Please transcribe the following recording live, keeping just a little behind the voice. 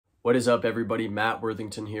What is up, everybody? Matt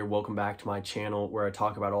Worthington here. Welcome back to my channel where I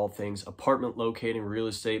talk about all things apartment locating, real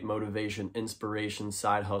estate, motivation, inspiration,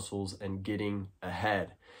 side hustles, and getting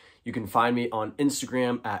ahead. You can find me on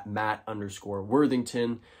Instagram at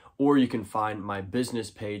Matt_Worthington, or you can find my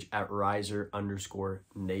business page at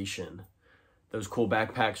Riser_Nation. Those cool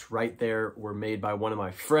backpacks right there were made by one of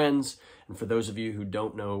my friends. And for those of you who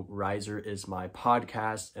don't know, Riser is my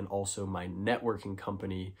podcast and also my networking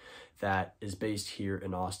company that is based here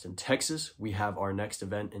in Austin, Texas. We have our next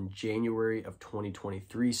event in January of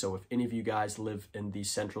 2023. So if any of you guys live in the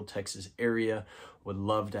Central Texas area, would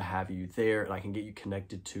love to have you there. And I can get you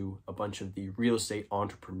connected to a bunch of the real estate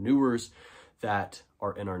entrepreneurs that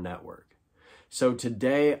are in our network. So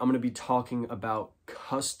today I'm going to be talking about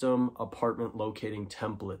custom apartment locating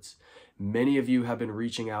templates. Many of you have been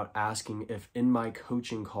reaching out asking if in my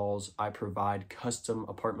coaching calls I provide custom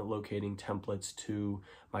apartment locating templates to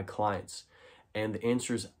my clients. And the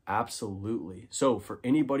answer is absolutely. So for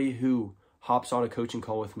anybody who hops on a coaching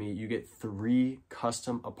call with me, you get 3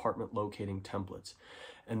 custom apartment locating templates.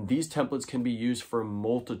 And these templates can be used for a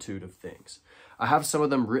multitude of things. I have some of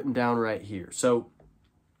them written down right here. So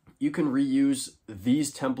you can reuse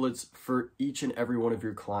these templates for each and every one of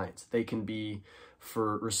your clients. They can be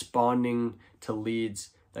for responding to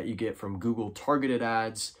leads that you get from Google targeted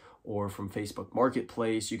ads or from Facebook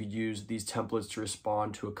Marketplace. You could use these templates to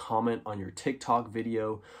respond to a comment on your TikTok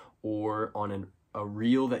video or on a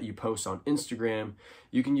reel that you post on Instagram.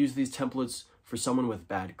 You can use these templates for someone with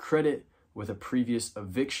bad credit, with a previous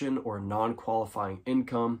eviction or non-qualifying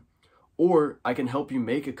income. Or I can help you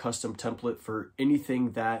make a custom template for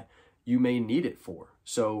anything that you may need it for.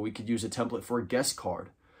 So we could use a template for a guest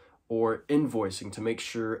card or invoicing to make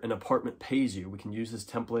sure an apartment pays you. We can use this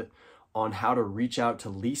template on how to reach out to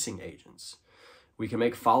leasing agents. We can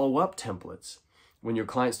make follow-up templates when your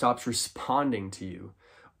client stops responding to you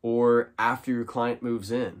or after your client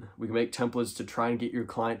moves in. We can make templates to try and get your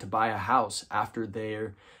client to buy a house after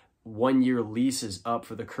their 1-year lease is up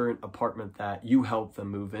for the current apartment that you help them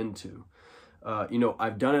move into.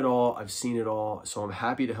 I've done it all. I've seen it all. So I'm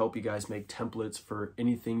happy to help you guys make templates for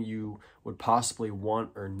anything you would possibly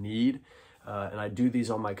want or need. And I do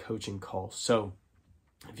these on my coaching calls. So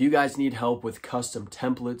if you guys need help with custom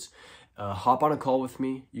templates, hop on a call with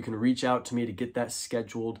me. You can reach out to me to get that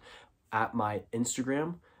scheduled at my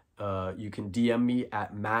Instagram. You can DM me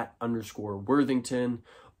at Matt_Worthington.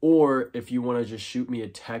 Or if you want to just shoot me a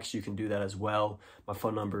text, you can do that as well. My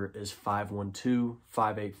phone number is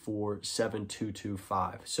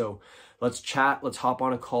 512-584-7225. So let's chat. Let's hop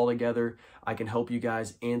on a call together. I can help you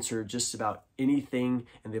guys answer just about anything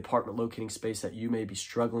in the apartment locating space that you may be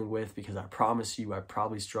struggling with, because I promise you, I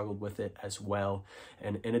probably struggled with it as well.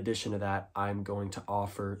 And in addition to that, I'm going to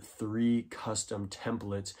offer 3 custom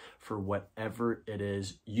templates for whatever it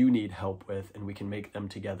is you need help with, and we can make them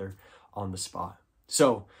together on the spot.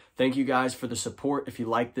 So thank you guys for the support. If you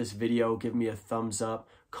like this video, give me a thumbs up,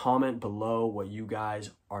 comment below what you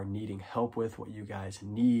guys are needing help with, what you guys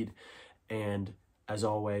need. And as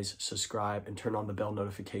always, subscribe and turn on the bell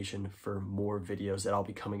notification for more videos that I'll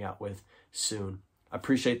be coming out with soon. I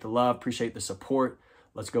appreciate the love, appreciate the support.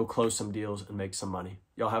 Let's go close some deals and make some money.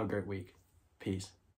 Y'all have a great week. Peace.